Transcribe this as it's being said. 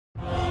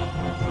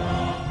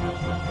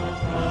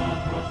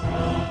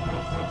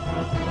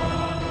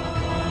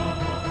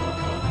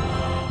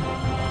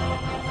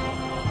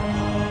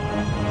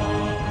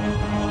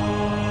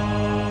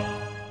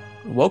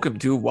welcome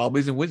to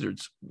Wobblies and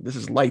Wizards. This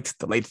is Light,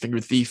 the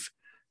Light-Fingered Thief,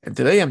 and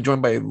today I'm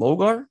joined by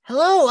Logar.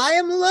 Hello, I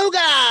am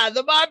Logar,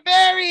 the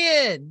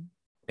Barbarian.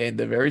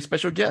 And a very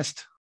special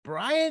guest,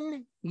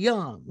 Brian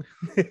Young.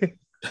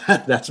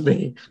 That's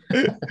me.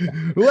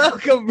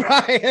 Welcome,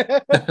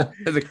 Brian.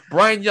 Like,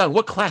 Brian Young,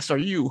 what class are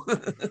you?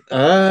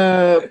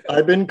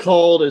 I've been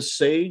called a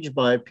sage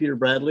by Peter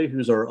Bradley,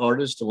 who's our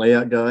artist and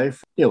layout guy,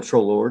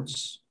 Troll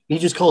Lords. He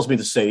just calls me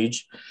the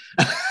sage.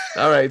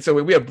 All right, so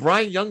we have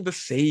Brian Young, the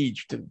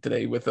sage,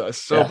 today with us.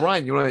 So, yeah.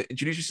 Brian, you want to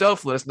introduce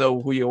yourself? Let us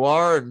know who you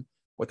are and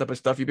what type of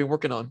stuff you've been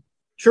working on.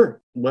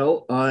 Sure.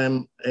 Well,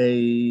 I'm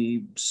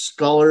a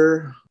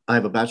scholar. I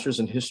have a bachelor's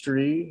in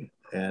history,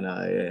 and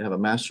I have a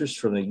master's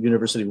from the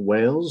University of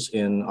Wales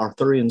in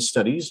Arthurian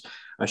studies.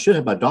 I should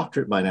have my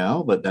doctorate by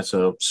now, but that's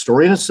a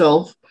story in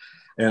itself,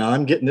 and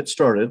I'm getting it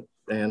started.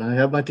 And I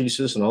have my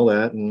thesis and all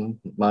that, and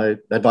my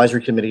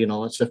advisory committee and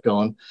all that stuff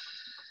going.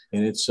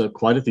 And it's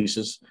quite a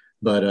thesis.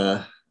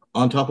 But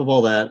on top of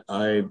all that,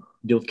 I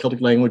deal with Celtic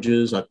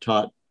languages. I've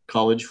taught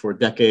college for a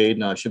decade,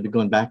 and I should be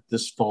going back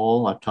this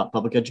fall. I've taught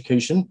public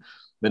education,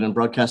 been in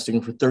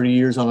broadcasting for 30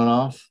 years on and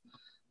off.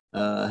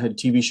 Had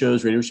TV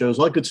shows, radio shows,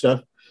 all that good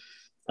stuff.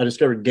 I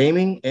discovered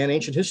gaming and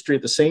ancient history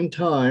at the same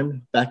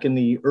time back in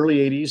the early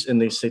 80s in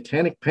the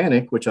Satanic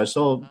Panic, which I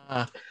saw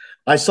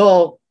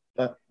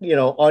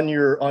on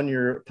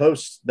your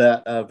post,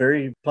 that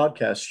very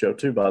podcast show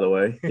too, by the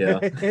way. Yeah.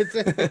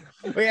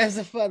 It's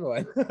a fun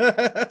one.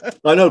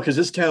 I know, because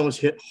this town was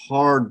hit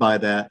hard by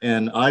that,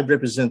 and I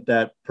represent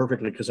that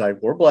perfectly because I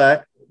wore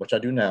black, which I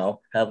do now,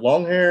 have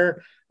long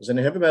hair, was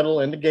into heavy metal,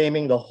 into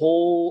gaming, the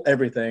whole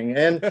everything.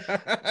 And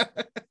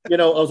I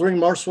was learning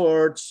martial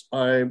arts.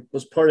 I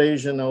was part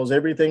Asian. I was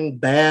everything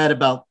bad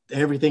about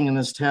everything in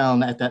this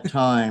town at that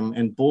time.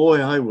 And boy,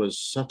 I was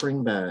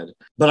suffering bad.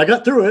 But I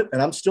got through it,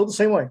 and I'm still the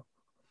same way.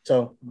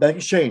 So that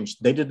has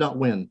changed. They did not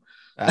win.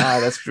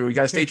 That's true. You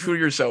got to stay true to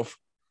yourself.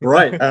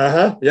 Right.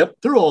 Yep.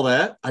 Through all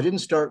that, I didn't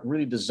start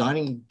really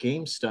designing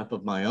game stuff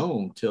of my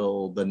own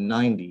till the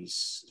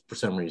 90s for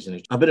some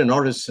reason. I've been an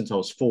artist since I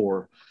was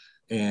 4.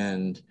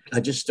 And I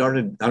just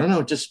started,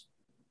 just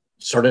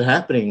started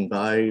happening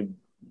by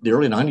the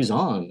early 90s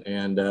on.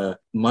 And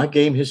my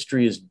game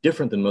history is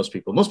different than most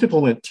people. Most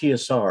people went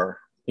TSR,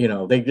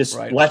 they just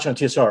latch on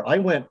TSR. I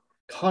went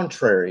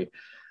contrary.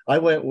 I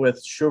went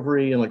with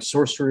chivalry and like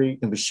sorcery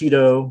and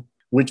Bushido,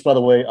 which, by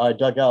the way, I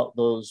dug out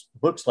those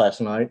books last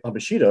night on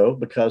Bushido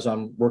because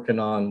I'm working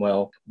on,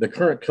 the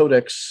current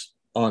codex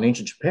on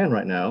ancient Japan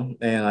right now.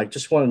 And I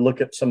just want to look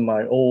at some of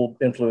my old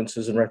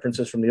influences and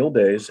references from the old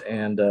days.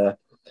 And,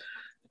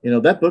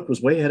 that book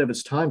was way ahead of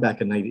its time back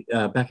in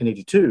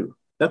 82.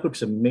 That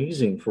book's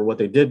amazing for what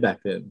they did back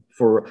then.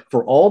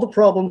 For all the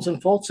problems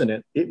and faults in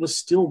it, it was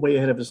still way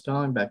ahead of its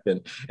time back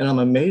then. And I'm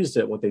amazed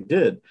at what they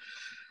did.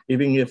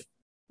 Even if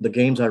the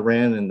games I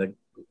ran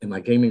in my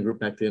gaming group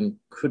back then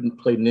couldn't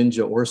play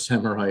ninja or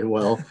samurai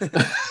well.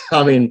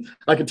 I mean,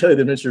 I could tell you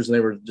the miniatures and they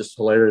were just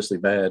hilariously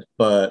bad.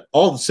 But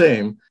all the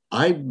same,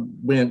 I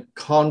went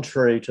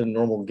contrary to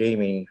normal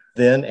gaming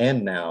then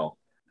and now.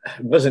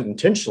 It wasn't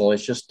intentional.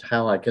 It's just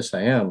how I guess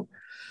I am.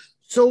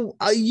 So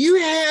you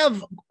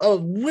have a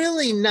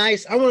really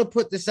nice, I want to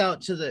put this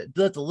out to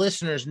let the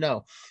listeners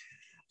know.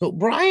 So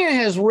Brian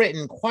has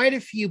written quite a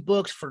few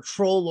books for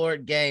Troll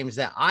Lord Games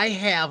that I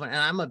have, and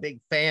I'm a big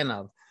fan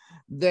of.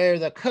 They're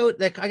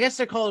I guess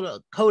they're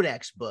called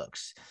Codex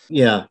books.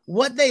 Yeah.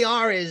 What they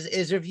are is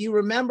if you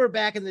remember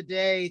back in the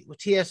day,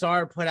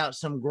 TSR put out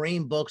some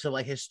green books of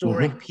like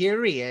historic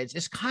periods.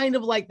 It's kind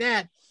of like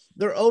that.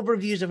 They're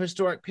overviews of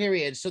historic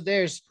periods. So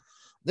there's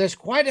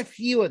quite a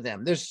few of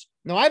them.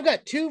 I've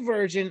got 2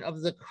 versions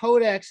of the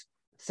Codex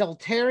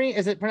Celtarium.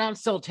 Is it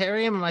pronounced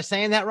Celtarium? Am I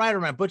saying that right, or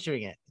am I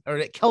butchering it? Or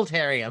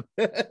Celtarium?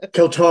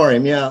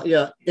 Celtarium,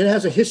 yeah. It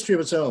has a history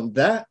of its own.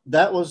 That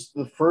was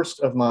the first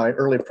of my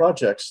early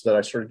projects that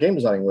I started game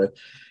designing with.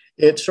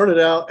 It started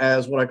out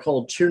as what I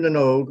called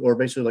Tirnanog, or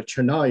basically like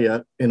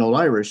Chernaya in Old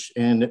Irish,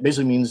 and it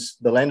basically means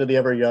the land of the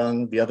ever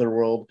young, the other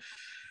world.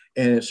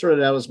 And it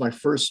started out as my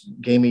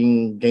first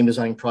game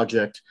designing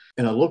project.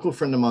 And a local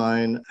friend of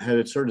mine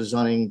had started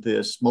designing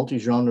this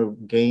multi-genre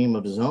game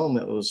of his own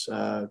that was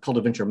called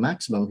Adventure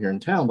Maximum here in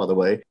town, by the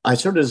way. I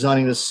started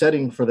designing this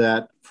setting for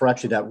that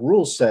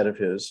rule set of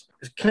his.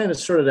 It kind of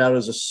started out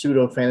as a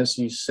pseudo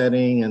fantasy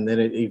setting, and then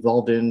it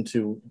evolved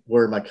into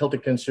where my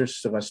Celtic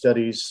interests of my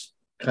studies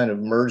kind of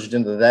merged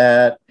into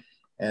that.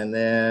 And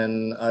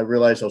then I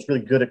realized I was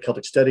really good at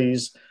Celtic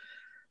studies.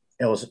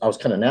 I was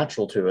kind of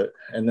natural to it.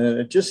 And then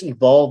it just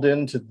evolved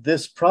into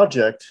this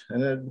project,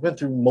 and it went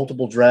through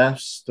multiple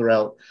drafts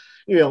throughout.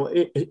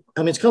 It's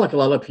kind of like a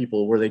lot of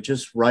people where they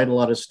just write a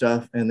lot of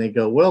stuff and they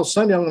go, well,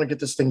 Sunday I'm going to get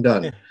this thing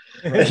done.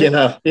 Over and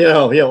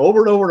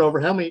over and over.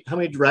 How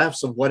many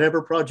drafts of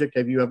whatever project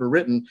have you ever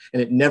written?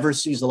 And it never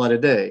sees the light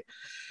of day.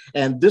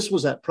 And this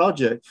was that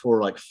project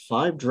for like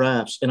 5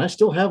 drafts. And I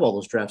still have all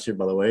those drafts here,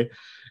 by the way.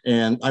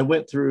 And I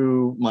went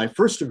through my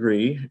first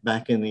degree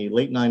back in the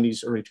late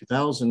 90s, early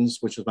 2000s,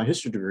 which was my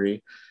history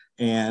degree.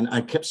 And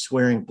I kept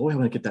swearing, boy, I'm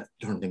going to get that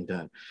darn thing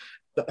done.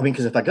 I mean,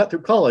 because if I got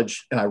through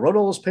college and I wrote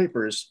all those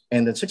papers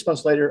and then 6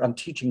 months later I'm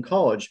teaching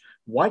college,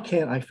 why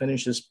can't I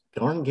finish this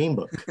darn game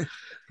book?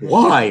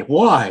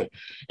 Why?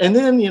 And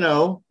then,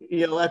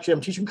 actually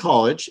I'm teaching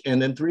college,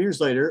 and then 3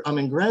 years later I'm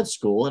in grad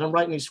school and I'm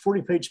writing these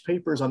 40-page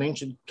papers on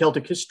ancient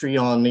Celtic history,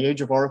 on the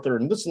Age of Arthur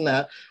and this and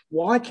that.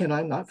 Why can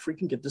I not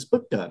freaking get this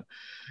book done?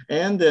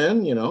 And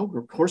then,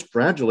 of course,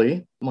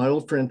 gradually my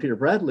old friend Peter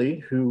Bradley,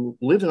 who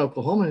lived in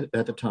Oklahoma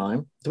at the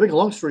time, to make a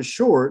long story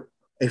short,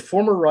 a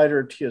former writer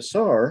at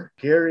TSR,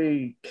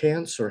 Gary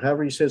Kantz, or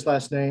however you say his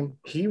last name,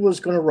 he was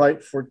going to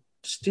write for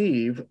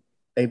Steve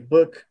a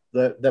book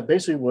that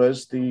basically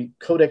was the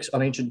Codex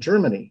on Ancient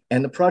Germany,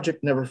 and the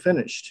project never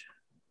finished.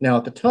 Now,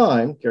 at the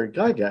time, Gary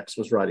Gygax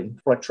was writing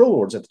for Troll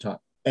Lords at the time,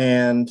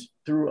 and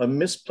through a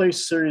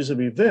misplaced series of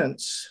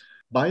events,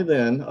 by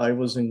then I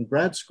was in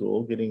grad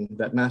school getting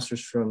that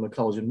master's from a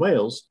college in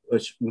Wales,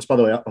 which was, by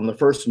the way, I'm the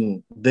first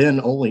and then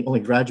only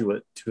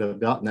graduate to have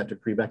gotten that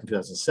degree back in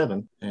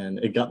 2007, and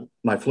it got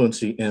my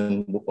fluency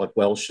in like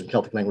Welsh and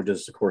Celtic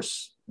languages, of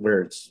course,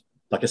 where it's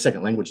like a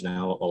second language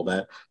now, all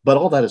that. But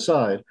all that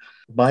aside,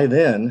 by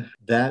then,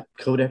 that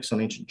Codex on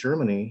Ancient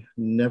Germany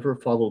never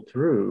followed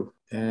through.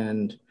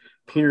 And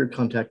Peter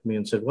contacted me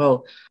and said,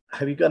 well,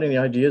 have you got any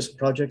ideas,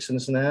 projects, and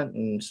this and that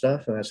and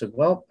stuff? And I said,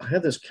 well, I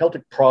had this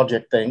Celtic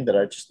project thing that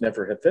I just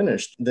never had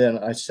finished. Then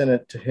I sent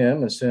it to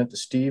him and sent it to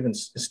Steve, and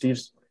Steve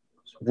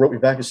wrote me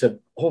back and said,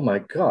 oh my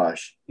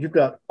gosh, you've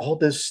got all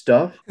this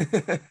stuff,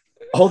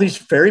 all these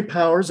fairy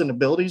powers and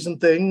abilities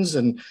and things,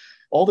 and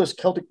all this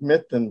Celtic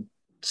myth and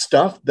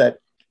stuff that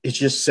it's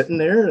just sitting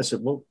there. And I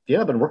said, well,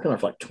 yeah, I've been working on it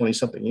for like 20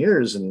 something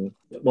years. And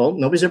well,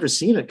 nobody's ever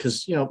seen it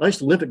because, I used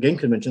to live at game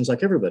conventions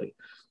like everybody.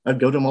 I'd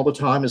go to them all the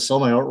time and sell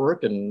my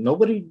artwork, and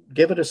nobody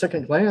gave it a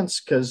second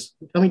glance because,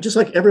 just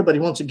like everybody,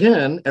 once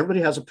again,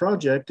 everybody has a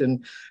project.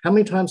 And how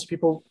many times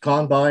people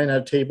gone by and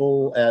had a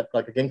table at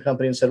like a game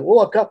company and said,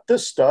 well, I've got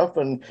this stuff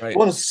and Right.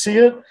 want to see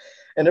it.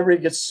 And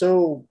everybody gets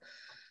so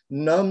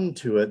numb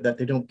to it that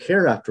they don't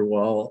care after a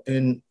while.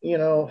 And,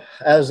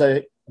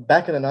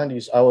 back in the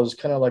 90s, I was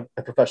kind of like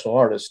a professional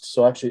artist.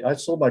 So actually, I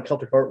sold my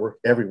Celtic artwork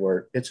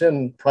everywhere. It's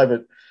in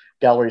private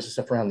galleries and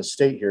stuff around the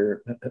state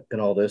here and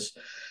all this.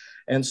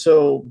 And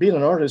so being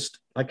an artist,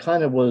 I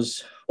kind of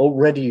was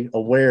already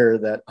aware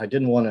that I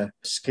didn't want to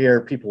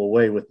scare people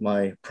away with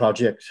my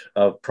projects.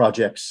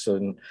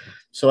 And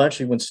so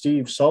actually, when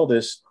Steve saw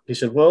this, he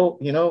said, well,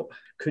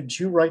 could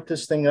you write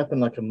this thing up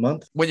in like a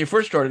month? When you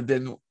first started,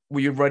 then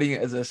were you writing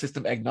it as a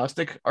system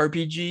agnostic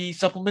RPG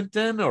supplement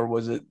then, or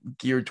was it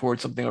geared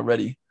towards something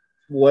already?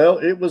 Well,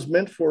 it was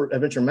meant for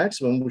Adventure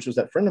Maximum, which was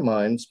that friend of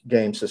mine's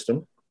game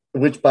system,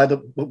 which by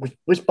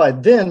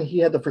then he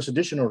had the first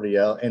edition already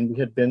out, and we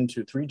had been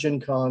to 3 Gen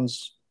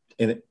Cons.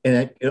 And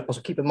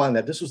also keep in mind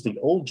that this was the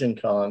old Gen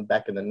Con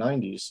back in the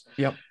 90s.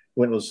 Yep.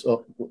 When it was,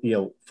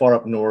 far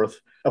up north,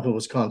 up in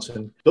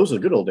Wisconsin. Those are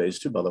the good old days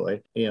too, by the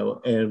way.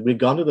 And we'd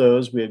gone to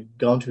those. We had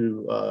gone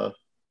to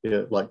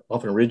like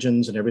often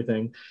Origins and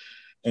everything.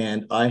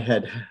 And I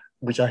had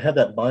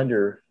that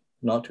binder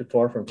not too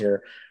far from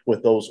here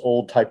with those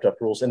old typed up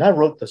rules. And I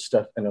wrote the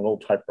stuff in an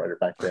old typewriter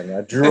back then.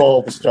 I drew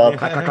all the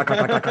stuff. I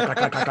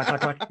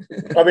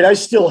mean, I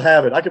still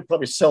have it. I could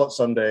probably sell it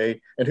someday,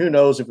 and who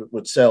knows if it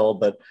would sell,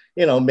 but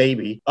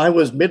maybe. I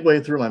was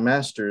midway through my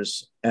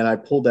master's and I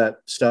pulled that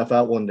stuff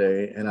out one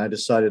day and I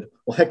decided,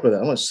 well, heck with it.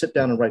 I'm going to sit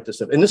down and write this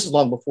stuff. And this is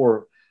long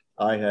before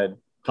I had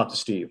talked to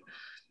Steve.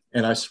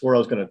 And I swore I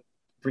was going to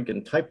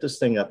freaking type this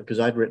thing up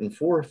because I'd written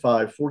 4 or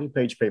 5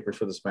 40-page papers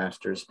for this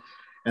master's.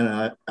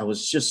 And I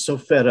was just so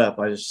fed up.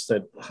 I just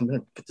said, I'm going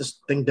to get this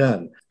thing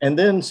done. And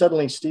then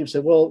suddenly Steve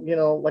said, well,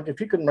 like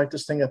if you can write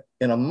this thing up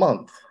in a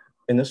month,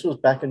 and this was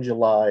back in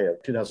July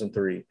of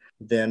 2003,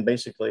 then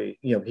basically,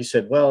 he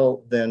said,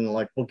 well, then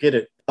like we'll get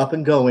it up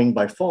and going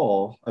by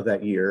fall of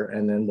that year,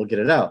 and then we'll get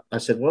it out. I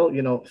said, well,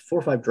 4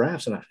 or 5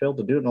 drafts, and I failed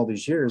to do it in all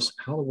these years.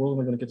 How in the world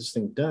am I going to get this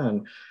thing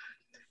done?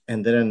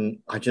 And then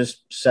I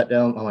just sat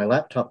down on my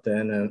laptop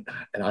then,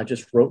 and I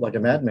just wrote like a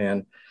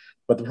madman.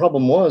 But the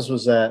problem was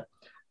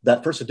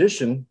that first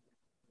edition,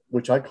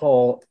 which I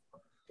call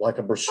like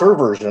a brochure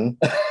version.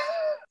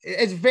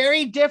 It's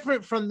very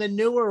different from the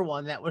newer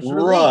one that was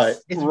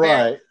released.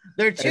 Right.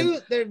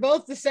 They're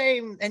both the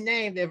same in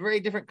name. They're very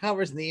different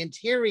covers, and the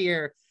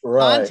interior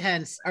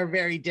contents are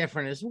very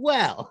different as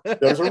well.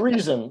 There's a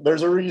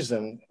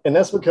reason. And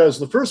that's because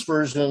the first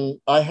version,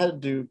 I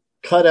had to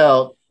cut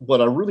out what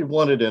I really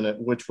wanted in it,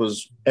 which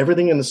was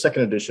everything in the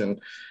second edition,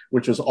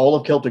 which was all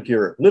of Celtic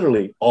Europe,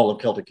 literally all of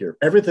Celtic Europe,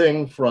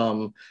 everything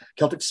from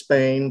Celtic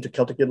Spain to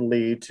Celtic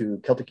Italy to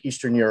Celtic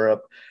Eastern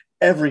Europe,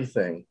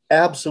 everything,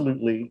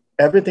 absolutely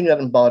everything that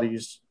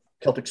embodies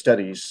Celtic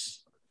studies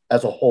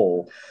as a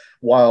whole.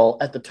 While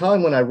at the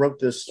time when I wrote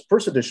this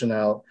first edition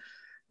out,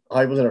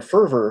 I was in a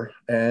fervor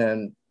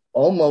and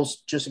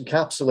almost just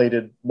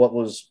encapsulated what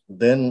was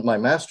then my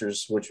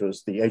master's, which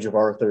was the Age of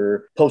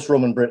Arthur,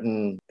 post-Roman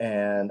Britain.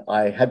 And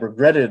I had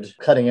regretted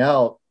cutting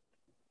out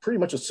pretty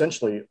much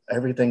essentially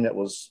everything that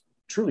was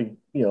truly,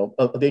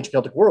 of the ancient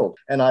Celtic world.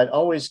 And I'd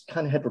always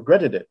kind of had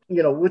regretted it,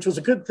 which was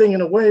a good thing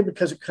in a way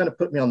because it kind of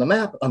put me on the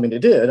map. I mean,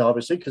 it did,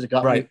 obviously, because it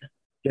got me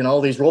in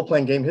all these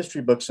role-playing game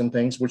history books and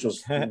things, which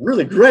was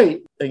really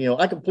great. And,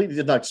 I completely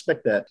did not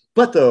expect that.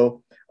 But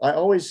though, I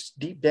always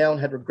deep down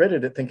had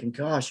regretted it, thinking,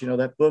 gosh,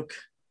 that book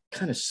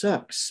kind of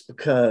sucks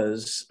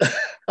because,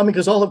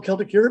 because all of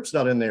Celtic Europe's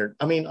not in there.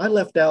 I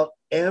left out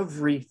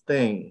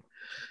everything.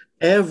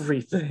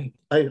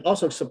 I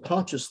also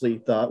subconsciously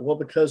thought, well,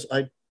 because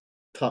I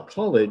taught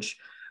college,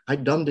 I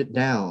dumbed it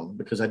down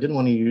because I didn't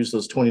want to use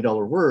those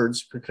 $20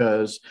 words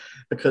because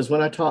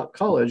when I taught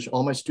college,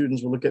 all my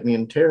students would look at me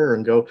in terror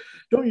and go,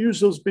 don't use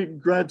those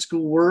big grad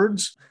school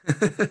words.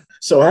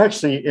 So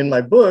actually in my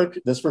book,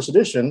 this first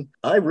edition,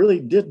 I really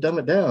did dumb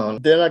it down.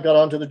 Then I got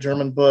onto the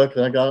German book,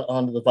 then I got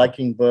onto the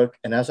Viking book.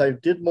 And as I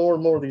did more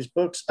and more of these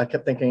books, I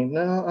kept thinking,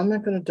 no, I'm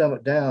not going to dumb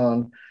it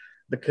down,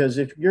 because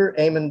if you're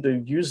aiming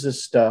to use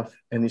this stuff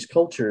and these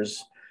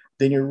cultures,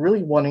 then you're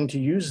really wanting to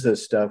use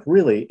this stuff,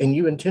 really, and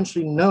you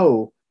intentionally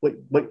know what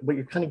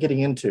you're kind of getting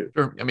into.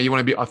 Sure. You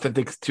want to be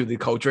authentic to the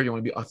culture. You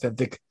want to be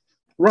authentic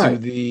to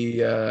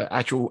the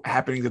actual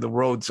happenings of the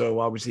world. So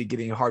obviously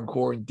getting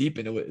hardcore and deep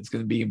into it, it's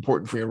going to be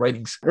important for your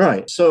writings.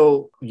 Right.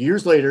 So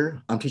years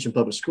later, I'm teaching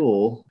public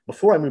school.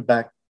 Before I moved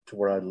back to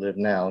where I live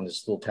now in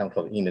this little town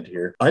called Enid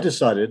here, I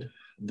decided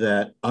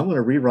that I'm going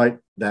to rewrite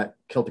that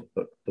Celtic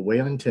book the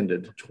way I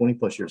intended 20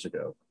 plus years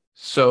ago.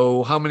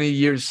 So how many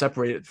years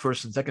separated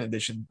first and second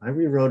edition? I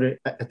rewrote it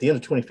at the end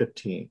of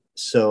 2015.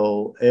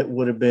 So it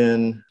would have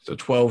been... So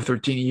 12,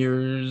 13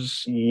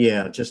 years?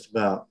 Yeah, just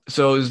about.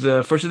 So is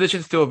the first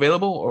edition still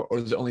available, or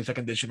is it only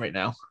second edition right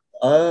now?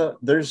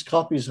 There's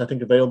copies, I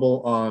think,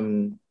 available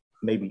on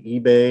maybe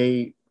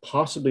eBay,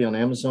 possibly on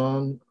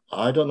Amazon.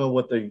 I don't know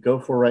what they go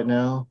for right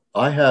now.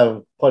 I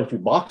have quite a few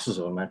boxes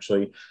of them,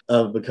 actually,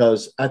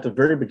 because at the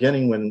very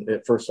beginning, when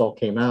it first all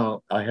came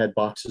out, I had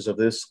boxes of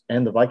this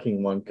and the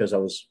Viking one because I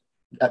was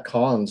at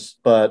cons.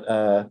 But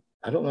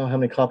I don't know how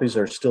many copies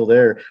are still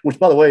there, which,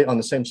 by the way, on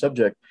the same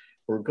subject,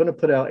 we're going to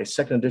put out a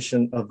second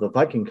edition of the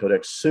Viking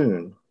Codex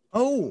soon.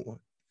 Oh,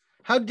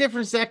 how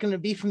different is that going to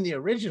be from the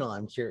original?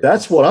 I'm curious.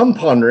 That's what I'm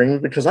pondering,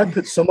 because I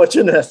put so much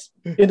into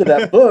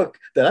that book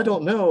that I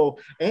don't know.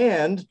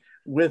 And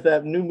with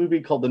that new movie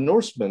called The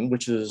Norseman,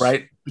 which is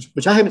right,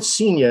 which I haven't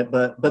seen yet,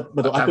 but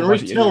I can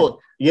already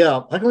tell.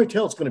 Yeah, I can already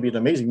tell it's going to be an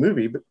amazing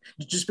movie, but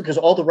just because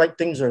all the right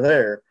things are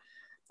there,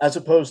 as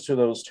opposed to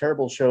those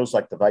terrible shows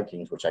like The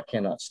Vikings, which I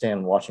cannot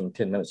stand watching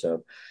 10 minutes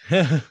of.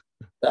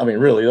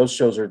 Really, those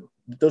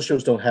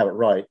shows don't have it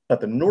right. But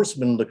The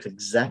Norseman looks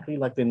exactly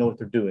like they know what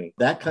they're doing.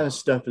 That kind of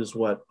stuff is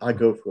what I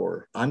go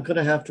for. I'm going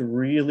to have to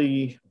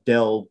really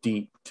delve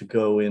deep to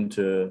go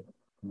into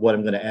what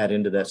I'm going to add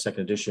into that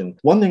second edition.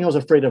 One thing I was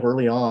afraid of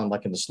early on,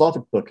 like in the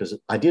Slavic book, is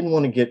I didn't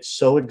want to get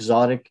so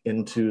exotic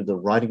into the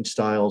writing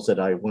styles that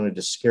I wanted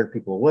to scare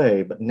people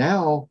away. But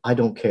now I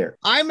don't care.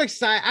 I'm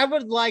excited. I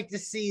would like to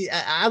see.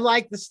 I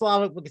like the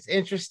Slavic book. It's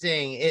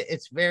interesting.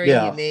 It's very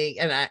unique,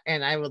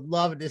 and I would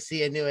love to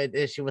see a new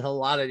edition with a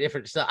lot of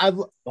different stuff.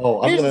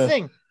 Here's the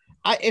thing.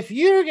 If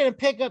you're going to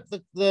pick up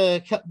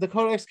the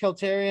Codex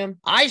Celtarium,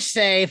 I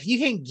say if you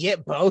can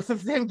get both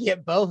of them,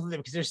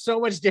 because there's so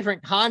much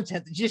different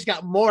content that you just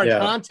got more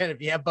content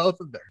if you have both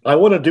of them. I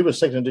want to do a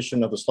second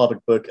edition of the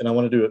Slavic book, and I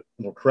want to do it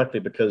more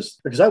correctly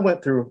because I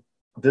went through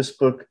this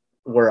book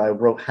where I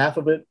wrote half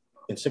of it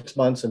in 6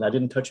 months, and I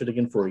didn't touch it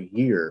again for a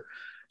year.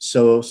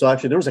 So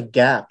actually there was a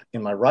gap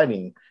in my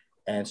writing.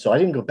 And so I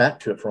didn't go back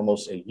to it for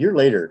almost a year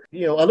later.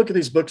 I look at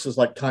these books as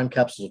like time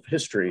capsules of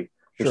history,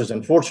 which is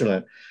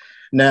unfortunate.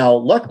 Now,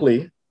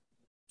 luckily,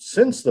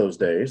 since those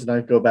days, and I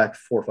go back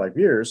 4 or 5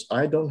 years,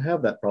 I don't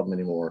have that problem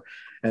anymore.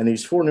 And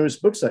these 4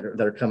 newest books that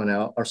are coming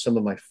out are some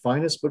of my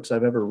finest books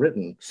I've ever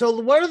written.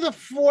 So what are the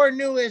 4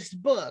 newest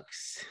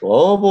books?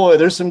 Oh, boy,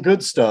 there's some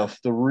good stuff.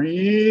 The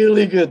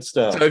really good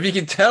stuff. So if you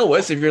can tell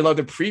us, if you're allowed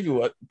to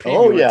preview it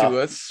to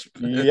us.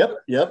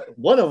 Yep.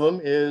 One of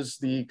them is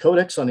the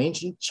Codex on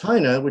Ancient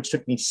China, which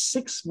took me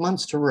 6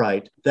 months to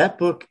write. That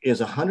book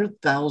is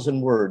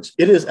 100,000 words.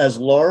 It is as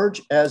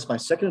large as my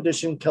second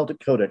edition Celtic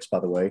Codex,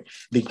 by the way.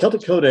 The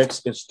Celtic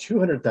Codex is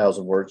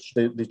 200,000 words.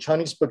 The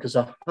Chinese book is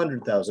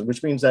 100,000,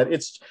 which means that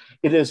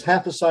it is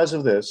half the size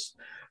of this,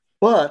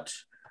 but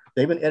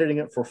they've been editing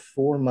it for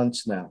 4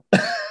 months now.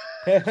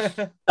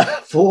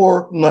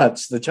 4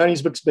 months. The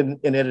Chinese book's been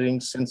in editing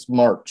since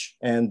March,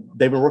 and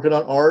they've been working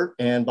on art.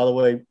 And by the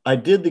way, I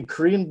did the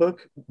Korean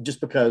book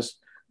just because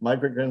my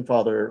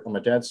great-grandfather on my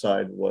dad's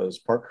side was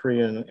part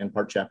Korean and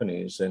part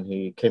Japanese, and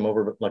he came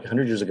over like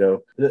 100 years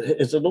ago.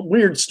 It's a little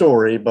weird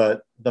story,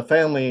 but the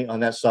family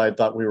on that side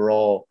thought we were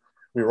all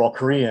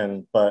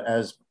Korean, but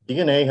as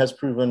DNA has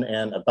proven,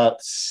 and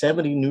about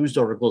 70 news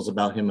articles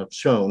about him have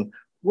shown,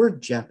 we're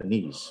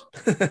Japanese.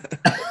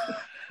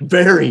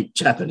 Very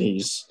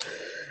Japanese.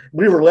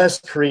 We were less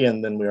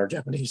Korean than we are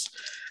Japanese.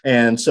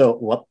 And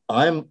so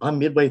I'm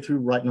midway through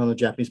writing on the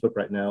Japanese book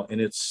right now,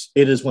 and it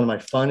is one of my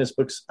finest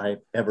books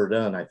I've ever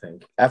done, I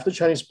think. After the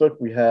Chinese book,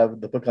 we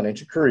have the book on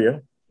ancient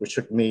Korea, which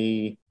took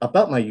me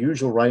about my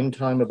usual writing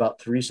time, about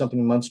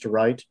 3-something months to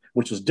write,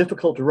 which was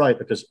difficult to write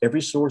because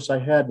every source I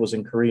had was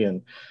in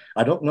Korean.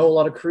 I don't know a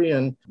lot of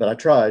Korean, but I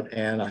tried,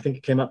 and I think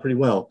it came out pretty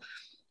well.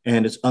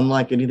 And it's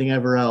unlike anything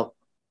ever out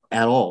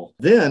at all.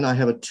 Then I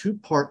have a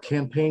 2-part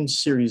campaign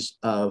series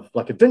of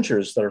like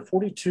adventures that are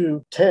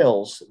 42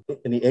 tales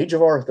in the Age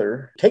of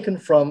Arthur, taken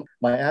from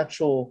my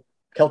actual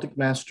Celtic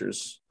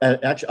masters.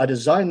 And actually, I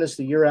designed this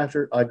the year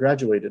after I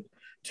graduated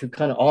to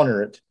kind of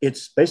honor it.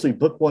 It's basically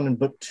book 1 and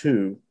book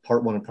 2,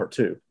 part 1 and part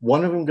 2.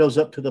 One of them goes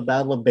up to the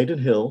Battle of Badon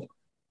Hill,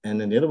 and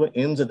then the other one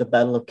ends at the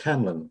Battle of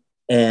Camlan.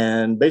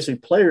 And basically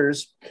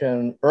players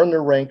can earn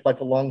their rank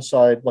like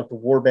alongside like the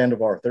War Band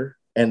of Arthur,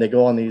 and they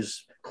go on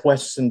these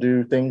quests and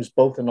do things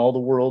both in all the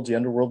worlds, the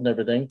underworld and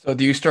everything. So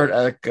do you start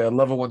at like a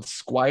level 1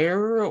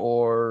 squire,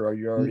 or are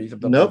you already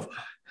Nope.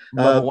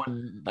 Level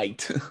 1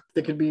 knight?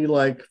 They could be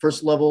like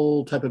first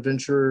level type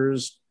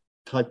adventurers,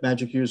 type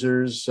magic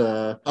users.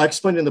 I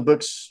explained in the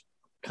books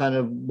kind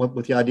of what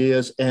with the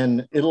ideas,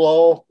 and it'll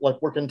all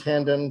like work in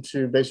tandem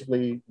to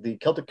basically the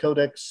Celtic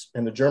Codex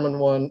and the German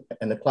one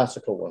and the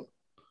classical one.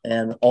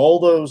 And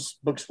all those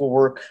books will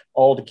work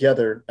all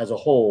together as a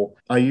whole.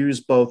 I use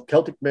both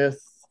Celtic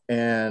myth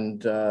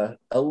and a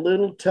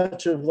little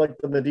touch of like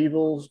the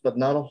medievals, but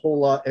not a whole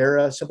lot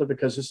era, simply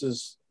because this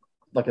is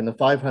like in the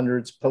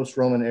 500s,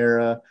 post-Roman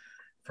era,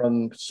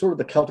 from sort of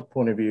the Celtic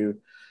point of view.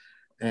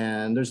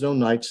 And there's no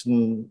knights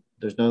and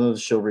there's none of the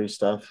chivalry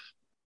stuff,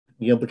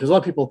 because a lot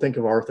of people think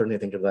of Arthur and they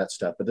think of that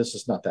stuff, but this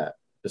is not that.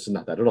 This is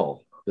not that at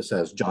all. This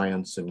has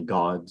giants and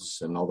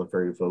gods and all the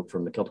fairy folk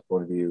from the Celtic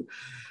point of view,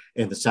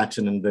 and the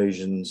Saxon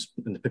invasions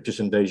and the Pictish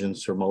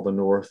invasions from all the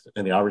north,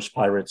 and the Irish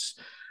pirates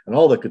and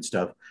all that good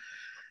stuff.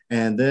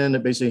 And then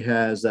it basically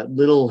has that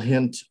little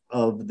hint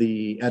of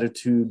the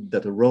attitude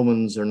that the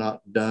Romans are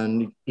not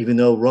done. Even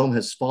though Rome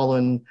has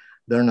fallen,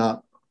 they're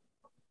not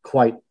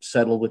quite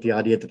settled with the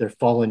idea that they're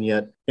fallen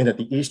yet. And that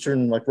the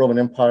Eastern, like Roman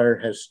Empire,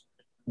 has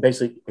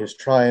basically is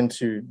trying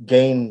to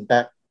gain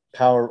back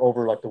power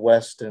over like the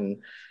West.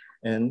 And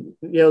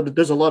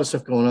there's a lot of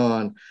stuff going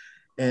on.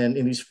 And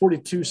in these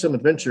 42 some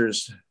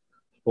adventures,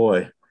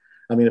 boy,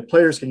 I mean, if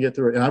players can get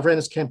through it, and I've ran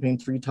this campaign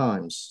 3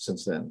 times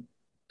since then.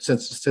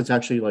 Since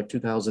actually like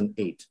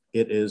 2008.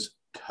 It is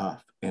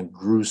tough and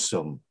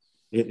gruesome.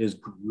 It is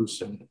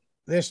gruesome.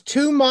 There's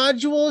 2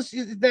 modules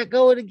that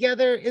go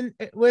together in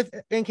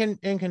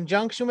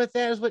conjunction with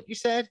that, is what you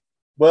said?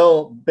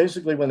 Well,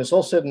 basically, when it's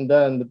all said and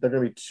done, there are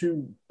going to be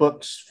 2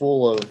 books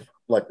full of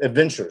like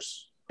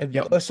adventures.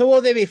 Yep. So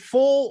will they be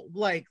full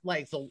like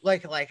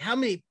how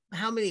many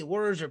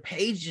words or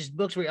pages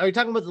books are you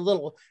talking about? The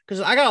little,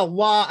 because I got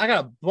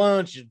a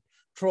bunch of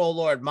Troll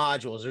Lord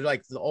modules. They're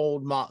like the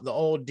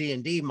old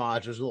D&D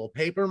modules, little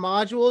paper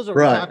modules, or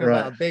we're talking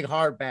about a big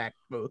hardback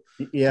book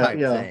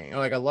thing, or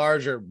like a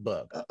larger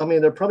book. I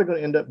mean, they're probably going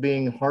to end up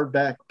being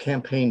hardback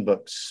campaign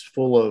books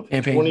full of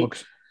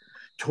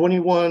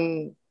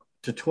 21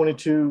 to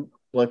 22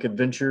 like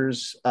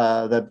adventures.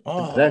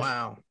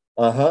 Wow.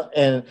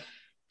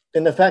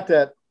 And the fact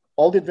that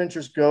all the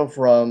adventures go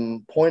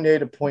from point A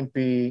to point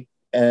B,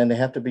 and they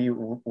have to be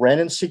ran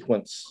in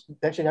sequence.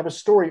 They actually have a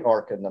story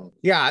arc in them.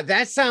 Yeah,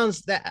 that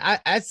sounds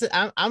I'm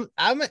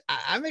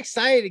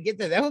excited to get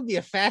that. That would be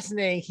a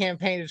fascinating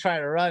campaign to try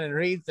to run and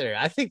read through.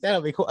 I think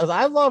that'll be cool.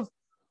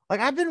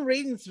 I've been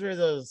reading through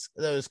those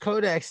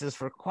codexes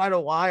for quite a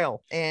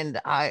while, and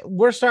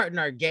we're starting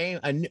our game.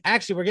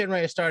 Actually, we're getting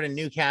ready to start a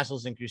new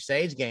Castles and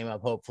Crusades game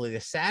up hopefully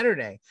this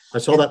Saturday. I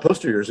saw that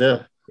poster of yours,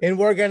 yeah. And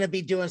we're going to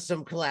be doing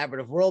some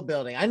collaborative world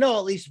building. I know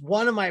at least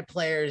one of my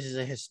players is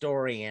a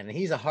historian.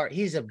 He's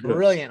a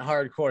brilliant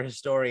hardcore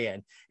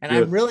historian. And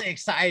I'm really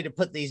excited to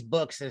put these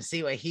books and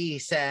see what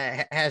he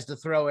has to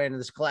throw in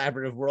this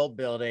collaborative world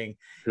building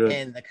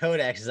and the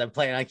codexes. I'm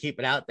planning on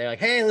keeping out there. Like,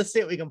 hey, let's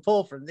see what we can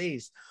pull from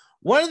these.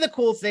 One of the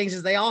cool things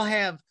is they all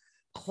have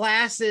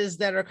classes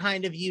that are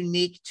kind of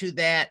unique to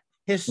that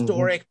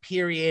historic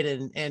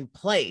period and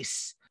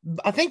place.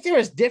 I think there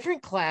is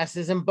different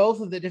classes in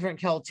both of the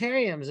different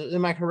Celtariums.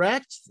 Am I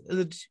correct?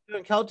 The 2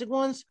 Celtic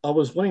ones? I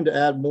was wanting to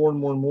add more and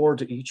more and more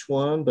to each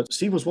one, but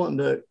Steve was wanting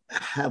to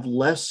have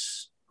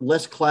less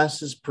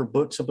classes per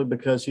book, simply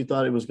because he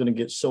thought it was going to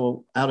get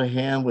so out of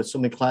hand with so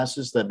many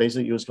classes that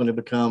basically it was going to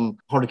become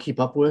hard to keep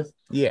up with.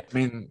 Yeah. I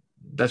mean,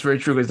 that's very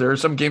true, because there are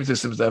some game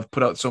systems that have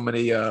put out so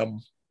many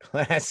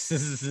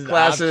classes and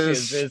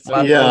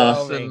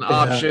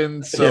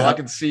options. So I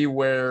can see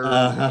where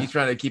he's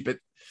trying to keep it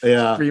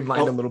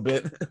streamlined a little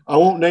bit. I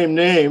won't name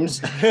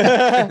names. But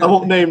I know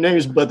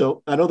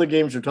the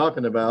games you're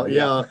talking about.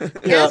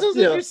 Castles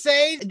and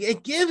Crusades,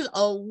 it gives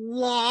a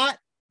lot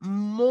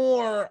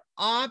more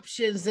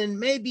options than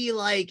maybe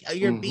like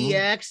your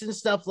BX and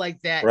stuff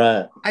like that.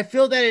 Right. I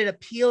feel that it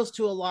appeals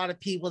to a lot of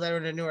people that are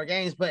into newer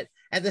games, but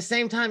at the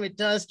same time, it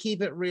does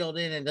keep it reeled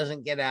in and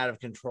doesn't get out of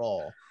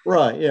control.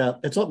 Right. Yeah.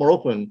 It's a lot more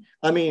open.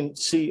 I mean,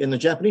 see, in the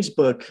Japanese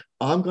book,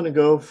 I'm going to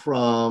go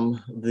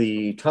from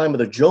the time of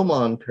the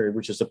Jomon period,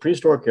 which is the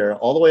prehistoric era,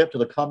 all the way up to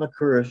the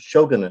Kamakura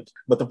shogunate.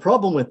 But the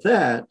problem with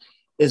that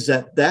is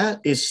that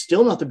is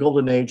still not the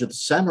golden age of the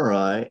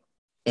samurai.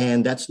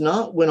 And that's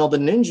not when all the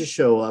ninjas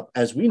show up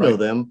as we know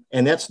them.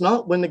 And that's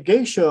not when the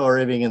geisha are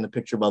even in the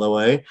picture, by the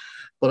way.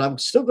 But I'm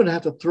still going to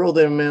have to throw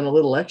them in a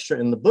little extra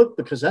in the book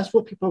because that's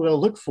what people are going to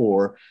look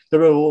for. They're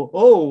going to,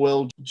 oh,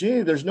 well,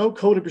 gee, there's no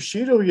Code of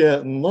Bushido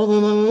yet. And blah, blah,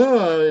 blah,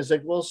 blah. It's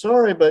like, well,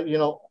 sorry, but, you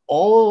know,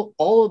 all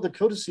of the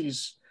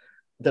codices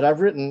that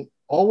I've written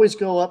always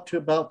go up to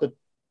about the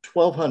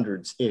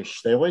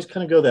 1200s-ish. They always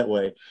kind of go that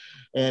way.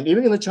 And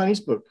even in the Chinese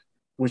book,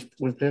 which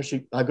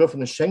actually, I go from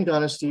the Shang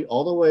Dynasty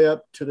all the way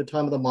up to the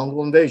time of the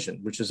Mongol invasion,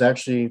 which is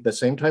actually the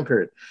same time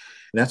period.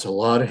 And that's a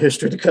lot of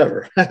history to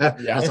cover.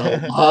 That's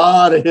a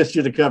lot of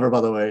history to cover,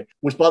 by the way.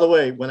 Which, by the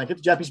way, when I get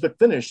the Japanese book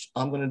finished,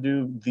 I'm going to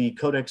do the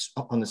codex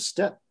on the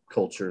steppe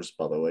cultures,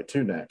 by the way,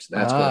 too, next.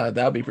 That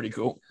would be pretty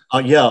cool.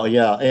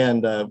 Yeah.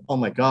 And oh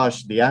my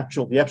gosh, the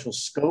actual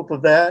scope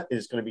of that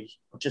is going to be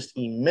just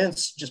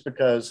immense, just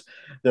because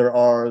there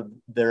are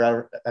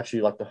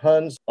actually, like, the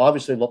Huns,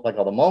 obviously look like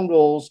all the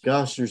Mongols.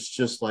 Gosh, there's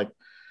just like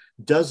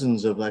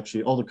dozens of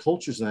actually all the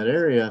cultures in that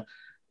area,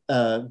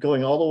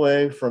 going all the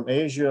way from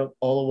Asia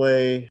all the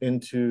way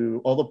into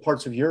all the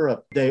parts of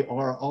Europe. They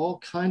are all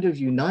kind of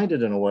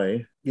united in a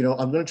way. You know,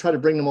 I'm going to try to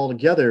bring them all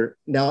together.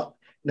 Now,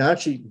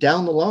 actually,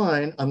 down the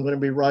line, I'm going to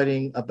be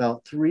writing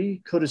about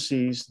 3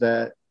 codices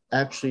that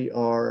actually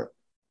are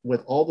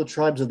with all the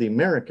tribes of the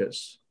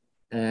Americas.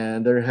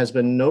 And there has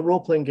been no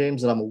role-playing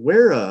games that I'm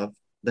aware of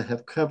that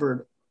have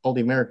covered all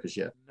the Americas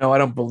yet. No, I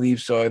don't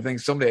believe so. I think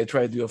someday I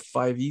tried to do a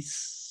 5e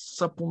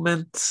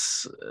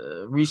supplement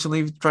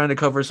recently, trying to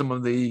cover some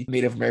of the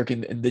Native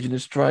American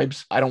indigenous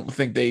tribes. I don't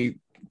think they,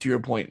 to your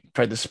point,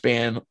 tried to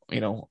span,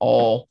 you know,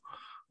 all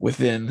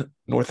within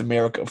North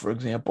America, for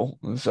example.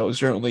 And so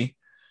certainly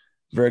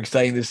very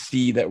exciting to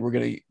see that we're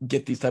going to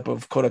get these type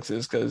of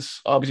codexes, because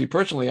obviously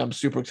personally I'm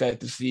super excited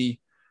to see,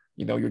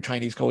 you know, your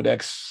Chinese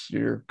codex,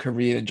 your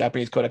Korean and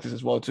Japanese codexes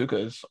as well too,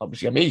 because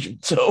obviously I'm Asian.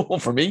 So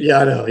for me,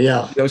 I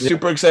know,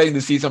 super exciting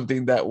to see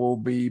something that will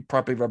be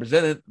properly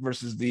represented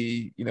versus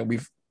the, you know,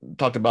 we've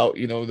talked about,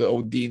 you know, the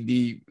old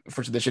D&D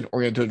first edition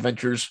Oriental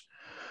Adventures,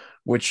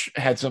 which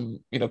had some,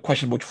 you know,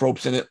 questionable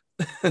tropes in it,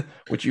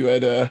 which you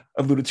had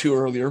alluded to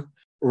earlier.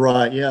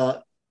 Right. Yeah.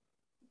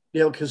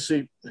 Because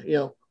see,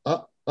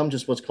 I'm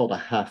just what's called a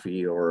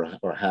halfie or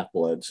a half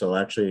blood. So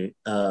actually,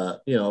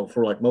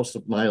 for like most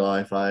of my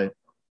life, I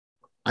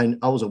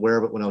was aware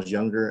of it when I was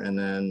younger, and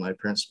then my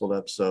parents split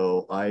up.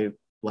 So I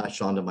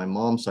latched onto my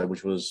mom's side,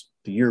 which was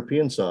the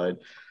European side.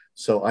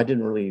 So I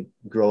didn't really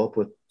grow up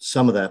with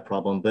some of that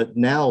problem. But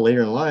now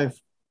later in life,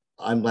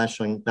 I'm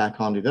latching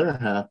back onto the other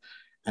half.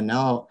 And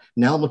now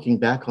looking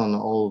back on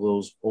all of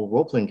those old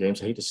role-playing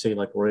games, I hate to say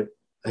like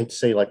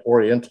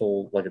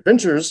Oriental like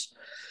adventures.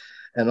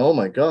 And oh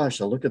my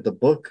gosh, I look at the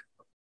book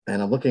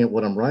and I'm looking at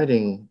what I'm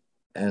writing,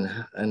 and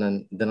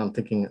then I'm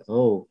thinking,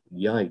 oh,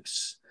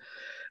 yikes.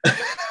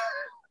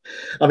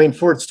 I mean,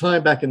 for its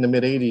time back in the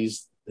mid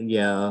 80s,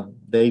 yeah,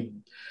 they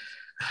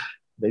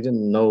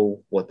didn't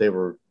know what they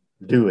were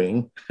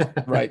doing.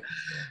 Right.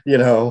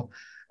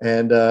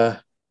 And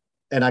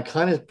I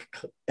kind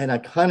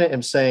of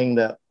am saying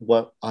that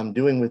what I'm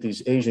doing with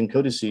these Asian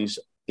codices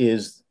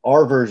is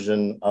our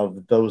version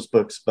of those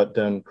books, but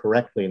done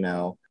correctly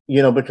now.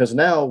 Because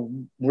now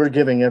we're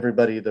giving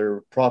everybody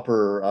their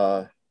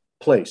proper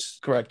place.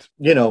 Correct.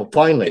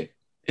 Finally.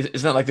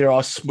 It's not like they're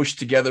all smushed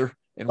together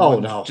in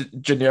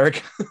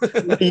generic.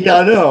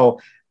 Yeah,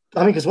 no. I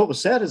mean, because what was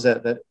sad is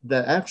that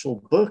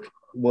actual book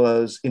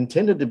was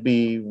intended to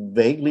be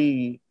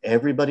vaguely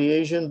everybody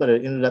Asian, but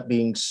it ended up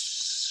being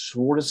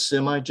sort of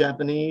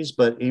semi-Japanese.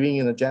 But even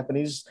in the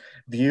Japanese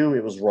view,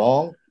 it was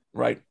wrong.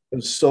 Right. It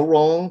was so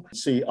wrong.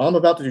 See, I'm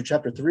about to do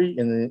chapter 3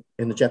 in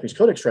the Japanese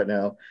Codex right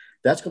now.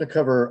 That's going to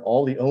cover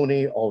all the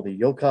Oni, all the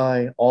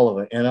yokai, all of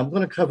it. And I'm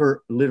going to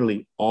cover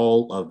literally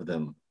all of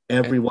them,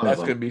 every one of them.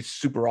 That's going to be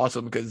super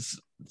awesome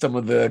because some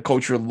of the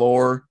culture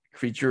lore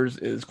creatures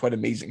is quite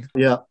amazing.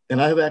 Yeah.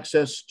 And I have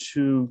access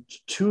to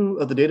 2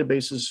 of the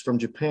databases from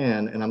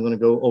Japan, and I'm going to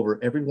go over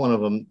every one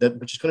of them,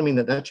 which is going to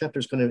mean that chapter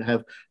is going to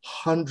have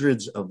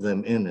hundreds of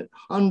them in it,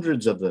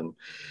 hundreds of them.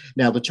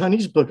 Now, the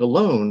Chinese book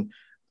alone,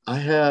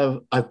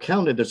 I've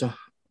counted,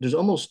 there's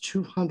almost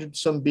 200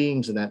 some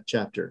beings in that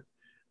chapter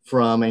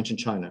from ancient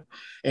China.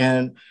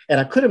 And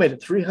I could have made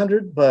it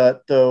 300,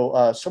 but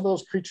though some of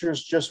those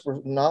creatures just were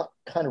not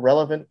kind of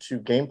relevant to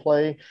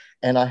gameplay,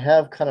 and I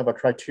have kind of a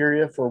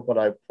criteria for what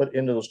I put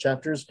into those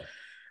chapters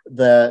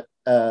that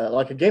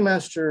like a game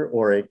master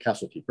or a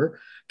castle keeper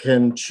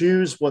can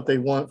choose what they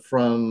want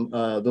from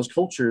those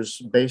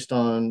cultures based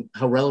on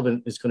how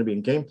relevant it's going to be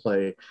in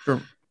gameplay.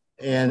 Sure.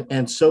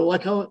 And so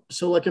like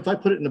if I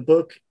put it in a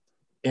book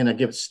and I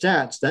give it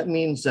stats, that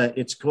means that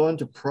it's going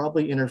to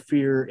probably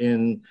interfere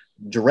in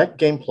direct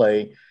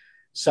gameplay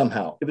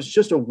somehow. If it's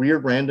just a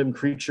weird random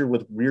creature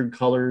with weird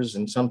colors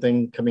and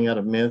something coming out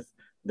of myth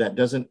that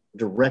doesn't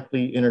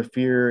directly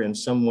interfere in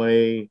some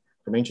way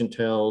from Ancient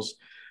Tales,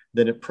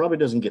 then it probably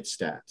doesn't get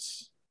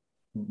stats.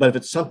 But if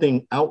it's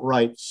something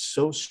outright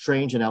so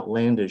strange and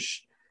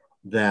outlandish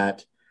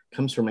that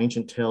comes from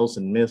Ancient Tales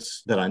and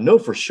myths that I know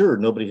for sure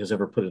nobody has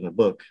ever put in a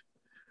book,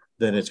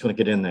 then it's going to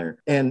get in there.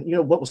 And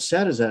what was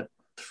sad is that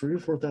 3 or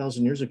 4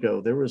 thousand years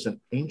ago, there was an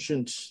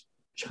ancient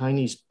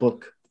Chinese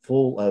book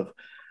full of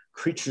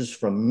creatures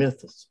from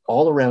myths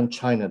all around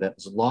China that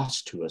was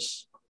lost to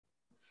us.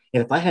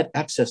 And if I had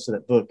access to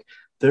that book,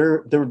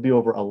 there would be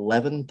over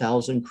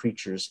 11,000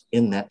 creatures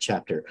in that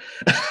chapter.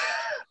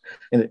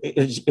 And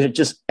it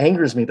just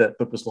angers me that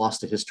book was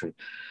lost to history.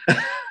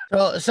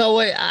 So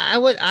wait, I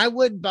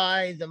would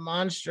buy the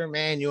monster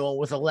manual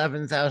with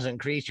 11,000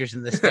 creatures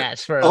in the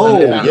stats for. Oh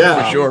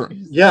yeah, for sure.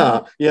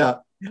 Yeah.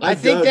 I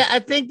think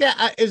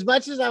that as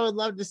much as I would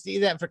love to see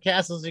that for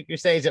Castles and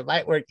Crusades, it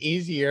might work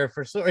easier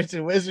for Swords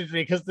and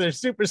Wizardry because they're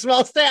super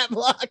small stat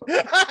block.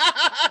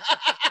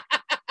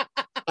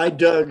 I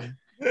dug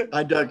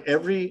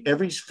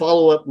every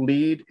follow-up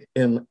lead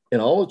in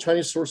all the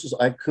Chinese sources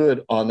I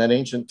could on that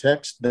ancient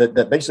text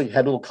that basically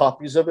had little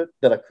copies of it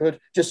that I could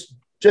just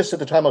at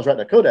the time I was writing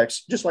the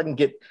codex, just so I can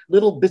get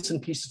little bits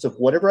and pieces of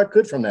whatever I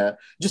could from that,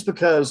 just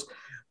because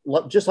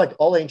just like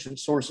all ancient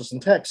sources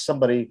and texts,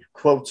 somebody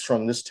quotes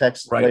from this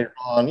text later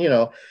on,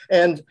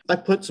 and I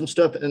put some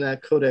stuff in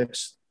that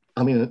codex,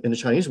 in the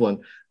Chinese one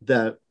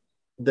that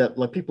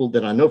like people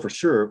that I know for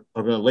sure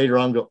are going to later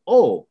on go,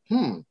 oh,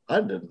 I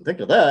didn't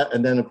think of that.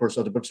 And then of course,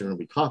 other books are going to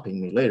be copying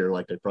me later,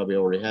 like they probably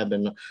already have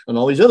been on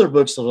all these other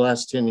books for the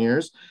last 10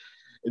 years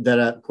that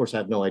of course I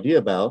have no idea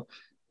about.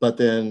 But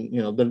then,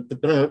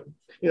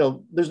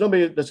 there's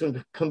nobody that's going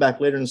to come back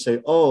later and say,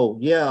 oh,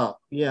 yeah,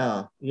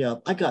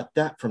 I got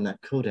that from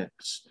that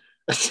codex.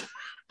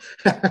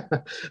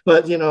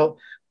 But,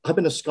 I've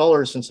been a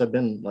scholar since I've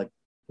been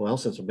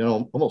since I've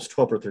been almost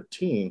 12 or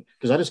 13,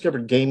 because I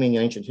discovered gaming,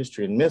 ancient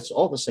history, and myths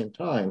all at the same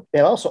time.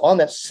 And also on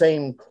that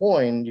same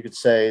coin, you could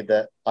say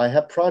that I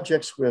have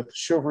projects with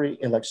chivalry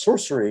and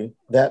sorcery,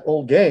 that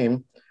old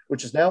game,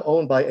 which is now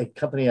owned by a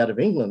company out of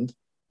England.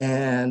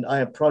 And I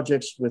have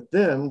projects with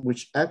them,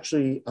 which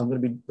actually I'm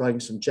going to be writing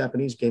some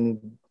Japanese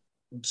gaming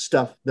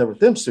stuff there with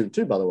them soon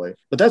too, by the way.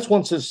 But that's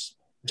once this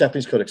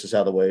Japanese codex is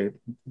out of the way,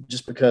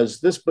 just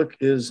because this book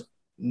is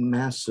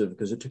massive,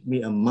 because it took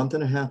me a month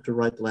and a half to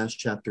write the last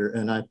chapter.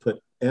 And I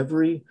put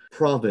every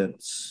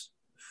province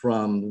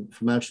from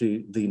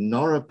actually the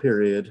Nara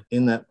period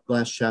in that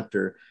last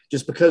chapter,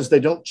 just because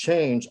they don't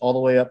change all the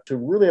way up to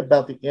really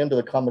about the end of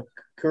the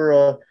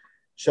Kamakura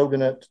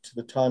shogunate to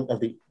the time of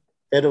the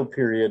Edo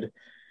period.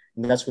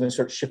 And that's when they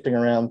start shifting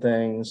around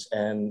things.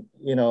 And,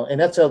 and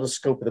that's out of the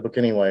scope of the book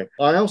anyway.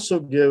 I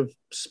also give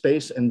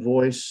space and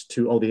voice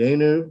to all the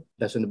Ainu,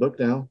 that's in the book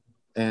now,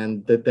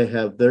 and that they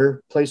have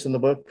their place in the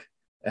book.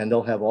 And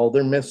they'll have all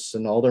their myths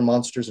and all their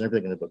monsters and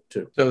everything in the book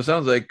too. So it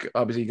sounds like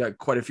obviously you got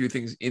quite a few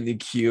things in the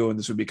queue, and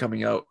this would be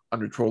coming out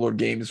under Troll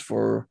Games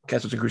for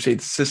Castles and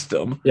Crusades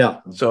system. Yeah.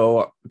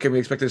 So can we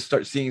expect to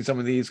start seeing some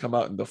of these come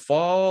out in the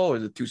fall, or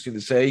is it too soon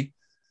to say?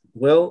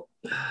 Well,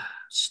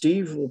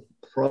 Steve will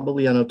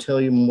probably, tell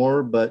you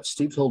more, but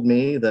Steve told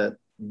me that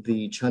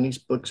the Chinese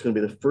book is going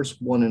to be the first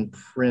one in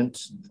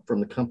print from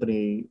the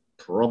company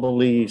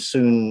probably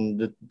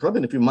soon, probably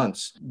in a few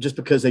months, just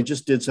because they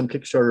just did some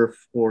Kickstarter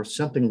for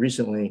something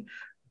recently.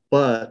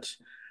 But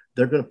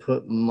they're going to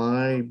put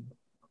my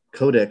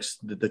codex,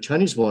 the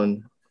Chinese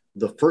one,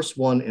 the first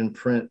one in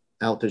print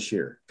out this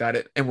year. Got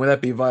it. And will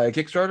that be via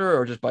Kickstarter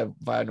or just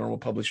via normal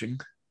publishing?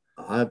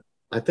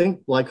 I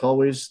think, like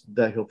always,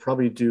 that he'll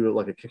probably do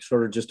a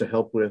Kickstarter just to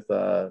help with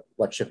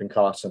shipping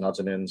costs and odds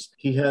and ends.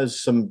 He has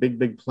some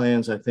big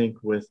plans, I think,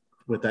 with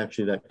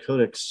actually that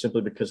codex,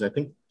 simply because I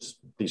think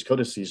these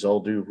codices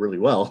all do really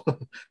well.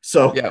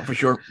 So yeah, for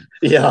sure.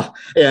 Yeah.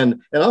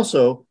 And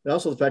also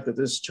the fact that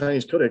this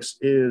Chinese codex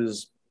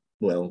is,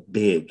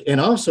 big.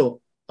 And I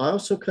also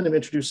kind of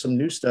introduced some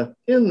new stuff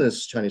in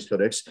this Chinese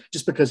codex,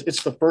 just because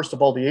it's the first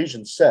of all the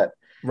Asian set.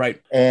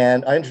 Right.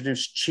 And I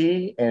introduced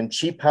Qi and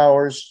Qi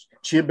powers,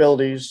 Qi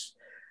abilities,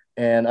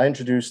 and I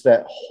introduced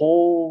that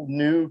whole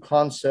new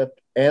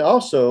concept. And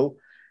also,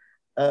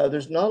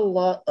 there's not a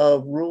lot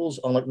of rules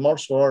on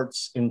martial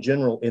arts in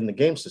general in the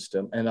game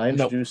system, and I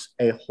introduced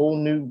a whole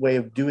new way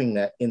of doing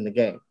that in the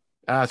game.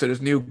 So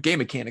there's new game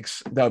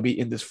mechanics that will be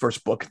in this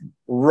first book.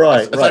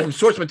 Right. Aside from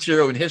source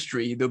material and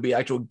history, there'll be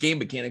actual game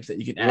mechanics that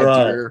you can add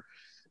to your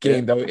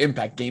game that will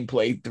impact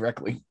gameplay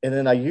directly. And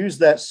then I use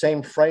that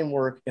same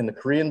framework in the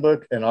Korean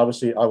book, and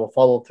obviously I will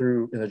follow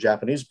through in the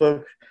Japanese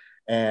book.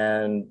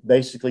 And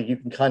basically you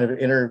can kind of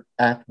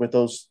interact with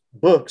those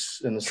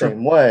books in the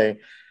same way.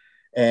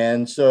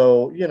 And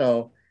so,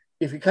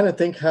 if you kind of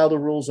think how the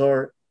rules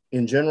are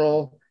in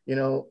general,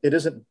 it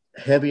isn't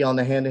heavy on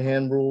the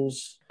hand-to-hand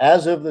rules.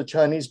 As of the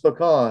Chinese book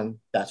on,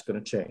 that's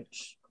going to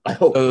change, I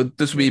hope. So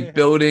this will be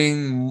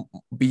building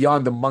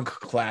beyond the monk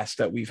class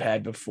that we've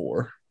had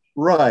before.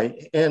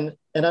 Right. And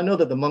I know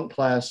that the monk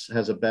class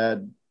has a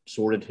bad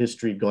sordid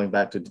history going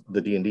back to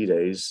the D&D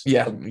days.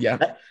 Yeah.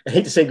 I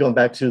hate to say going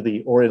back to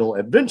the Oriental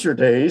Adventure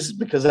days,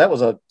 because that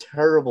was a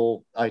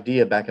terrible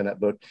idea back in that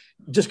book.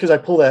 Just because I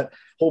pull that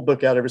whole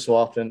book out every so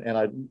often, and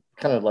I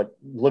kind of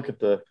look at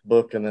the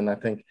book, and then I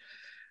think,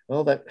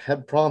 well, that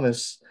had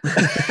promise,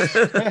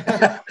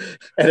 and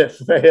it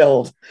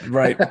failed.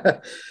 Right.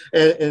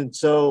 and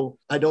so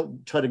I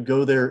don't try to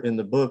go there in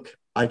the book.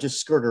 I just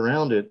skirt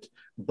around it,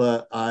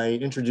 but I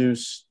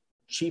introduce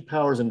chi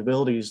powers and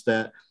abilities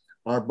that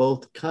are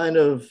both kind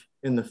of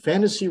in the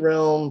fantasy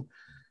realm,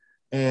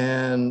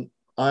 and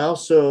I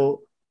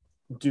also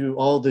do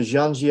all the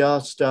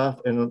Zhanjia stuff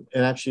and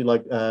actually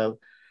like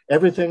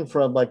everything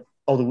from like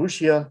all the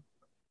wuxia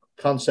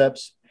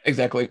concepts.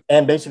 Exactly.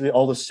 And basically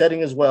all the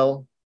setting as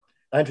well.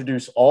 I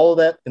introduce all of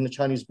that in the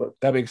Chinese book.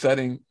 That'd be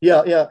exciting.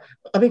 Yeah, yeah.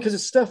 I mean, because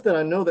it's stuff that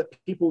I know that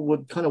people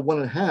would kind of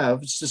want to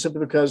have, just simply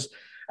because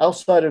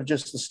outside of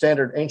just the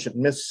standard ancient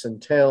myths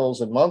and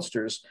tales and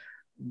monsters,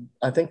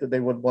 I think that they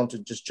would want to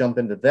just jump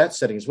into that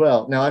setting as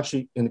well. Now,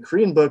 actually, in the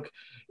Korean book,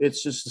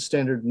 it's just the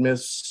standard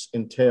myths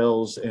and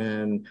tales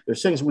and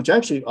there's things which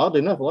actually, oddly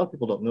enough, a lot of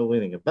people don't know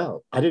anything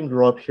about. I didn't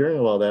grow up hearing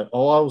about that.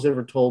 All I was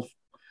ever told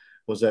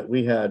was that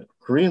we had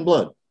Korean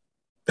blood.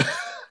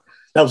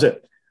 That was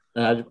it.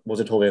 And I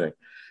wasn't told anything.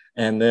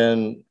 And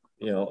then,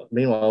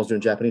 meanwhile, I was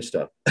doing Japanese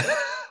stuff.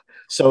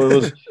 So it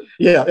was,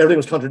 everything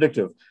was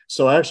contradictory.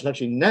 So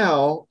actually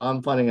now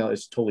I'm finding out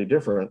it's totally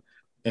different.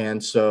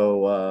 And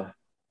so,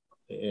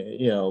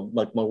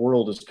 like my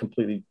world is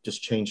completely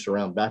just changed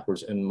around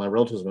backwards. And my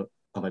relatives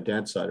on my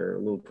dad's side are a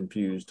little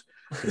confused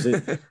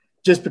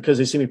just because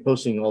they see me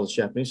posting all this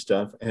Japanese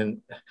stuff.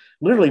 And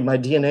literally my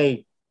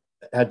DNA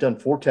had done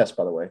 4 tests,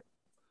 by the way,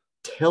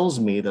 tells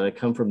me that I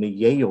come from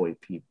the Yayoi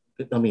people.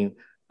 I mean,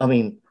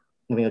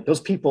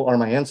 those people are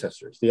my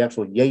ancestors, the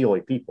actual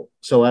Yayoi people.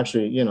 So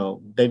actually,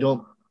 they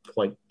don't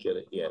quite get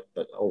it yet,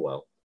 but oh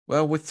well.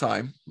 Well, with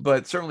time,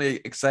 but certainly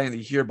exciting to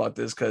hear about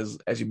this because,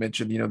 as you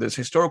mentioned, there's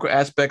historical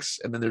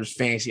aspects and then there's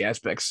fantasy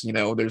aspects.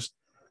 There's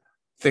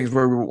things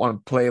where we want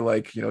to play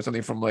like,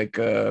 something from like,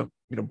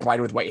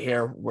 Bride with White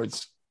Hair, where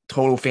it's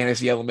total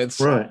fantasy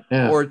elements, right?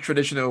 Yeah. Or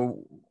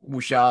traditional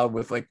wuxia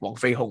with like Wong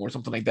Fei Hong or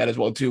something like that as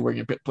well too, where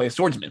you play a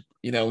swordsman.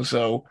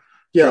 So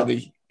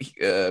certainly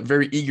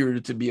very eager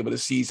to be able to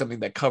see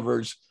something that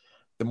covers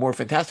the more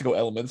fantastical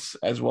elements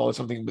as well as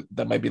something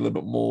that might be a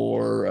little bit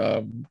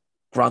more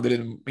grounded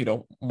in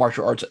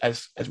martial arts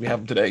as we have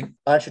them today.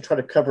 I actually try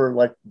to cover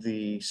like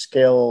the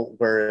scale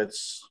where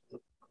it's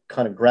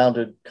kind of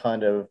grounded,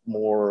 kind of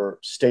more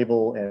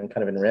stable and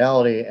kind of in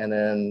reality, and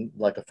then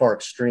like the far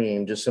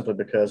extreme, just simply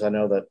because I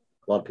know that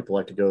a lot of people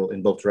like to go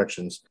in both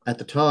directions. At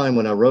the time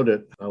when I wrote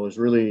it, I was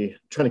really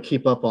trying to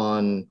keep up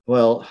on,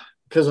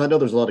 because I know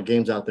there's a lot of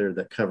games out there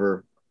that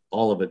cover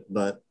all of it,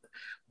 but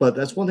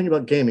that's one thing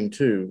about gaming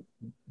too.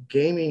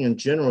 Gaming in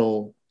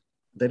general,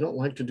 they don't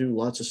like to do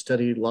lots of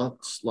study,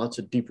 lots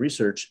of deep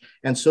research,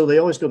 and so they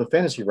always go the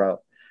fantasy route.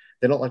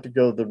 They don't like to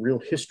go the real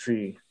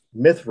history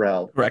myth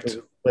route. Correct.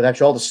 With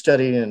actually all the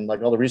study and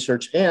like all the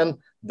research and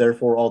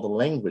therefore all the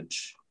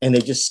language, and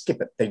they just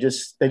skip it. They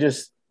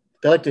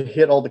like to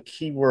hit all the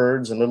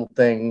keywords and little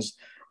things,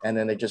 and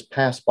then they just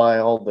pass by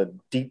all the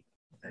deep,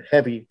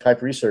 heavy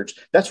type research.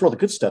 That's where all the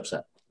good stuff's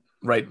at.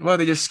 Right. Well,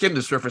 they just skim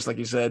the surface, like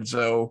you said.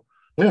 So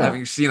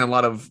having seen a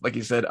lot of, like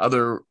you said,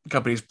 other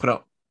companies put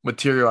out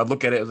material, I'd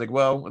look at it, I was like,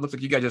 well, it looks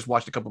like you guys just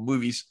watched a couple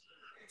movies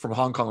from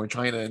Hong Kong or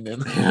China, and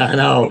then I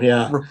know,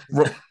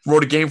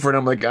 wrote a game for it.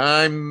 I'm like,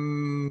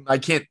 I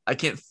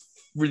can't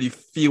really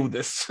feel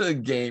this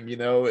game.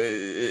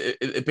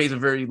 It pays a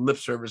very lip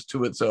service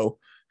to it. So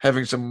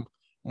having some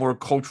more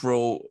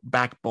cultural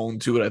backbone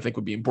to it, I think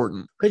would be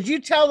important. Could you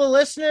tell the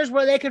listeners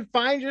where they can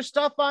find your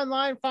stuff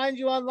online, find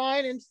you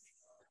online and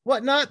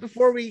whatnot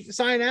before we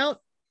sign out?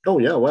 Oh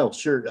yeah, well,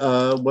 sure.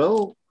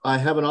 I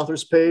have an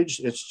author's page.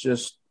 It's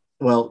just,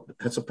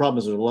 that's the problem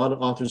is there's a lot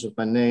of authors with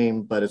my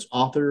name, but it's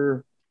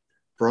author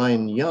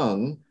Brian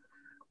Young.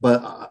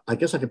 But I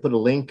guess I could put a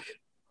link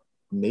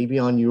maybe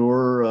on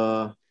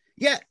your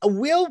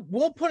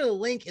we'll put a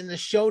link in the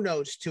show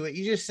notes to it.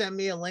 You just send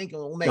me a link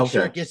and we'll make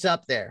sure it gets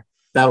up there.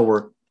 That'll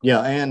work.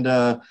 Yeah. And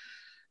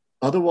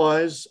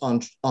otherwise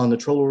on the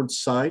Troll Lord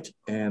site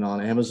and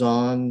on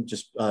Amazon,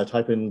 just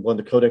type in one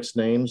of the codex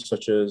names,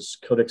 such as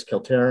Codex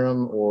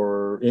Keltarum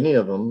or any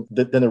of them,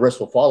 then the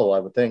rest will follow, I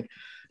would think.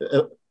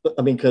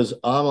 Because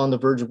I'm on the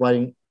verge of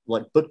writing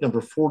like book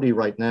number 40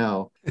 right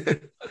now,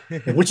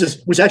 which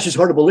actually is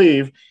hard to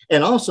believe.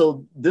 And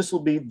also this will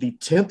be the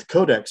 10th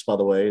codex, by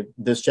the way,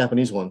 this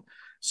Japanese one.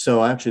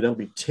 So actually that'll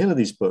be 10 of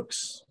these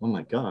books. Oh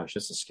my gosh,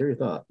 that's a scary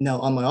thought.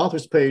 Now on my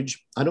author's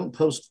page, I don't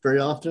post very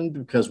often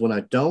because when I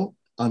don't,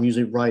 I'm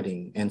usually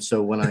writing. And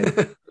so when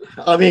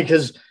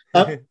because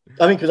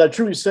I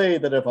truly say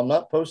that if I'm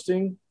not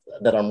posting,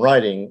 that I'm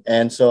writing.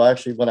 And so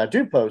actually when I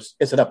do post,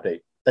 it's an update.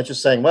 That's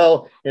just saying,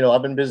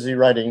 I've been busy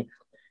writing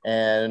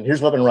and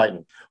here's what I've been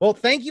writing. Well,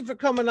 thank you for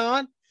coming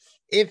on.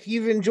 If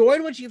you've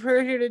enjoyed what you've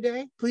heard here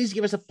today, please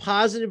give us a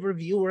positive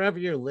review wherever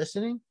you're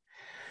listening.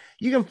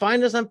 You can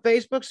find us on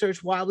Facebook,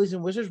 search Wobblies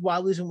and Wizards.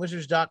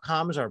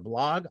 WobbliesandWizards.com is our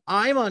blog.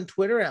 I'm on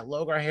Twitter at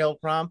Logar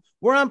Hailcrom.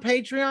 We're on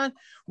Patreon.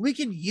 We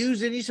could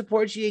use any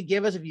support you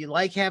give us if you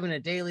like having a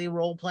daily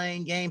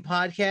role-playing game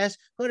podcast.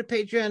 Go to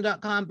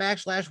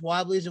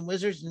patreon.com/Wobblies and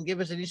Wizards and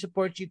give us any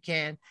support you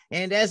can.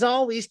 And as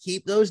always,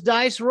 keep those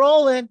dice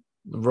rolling.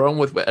 Wrong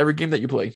with every game that you play.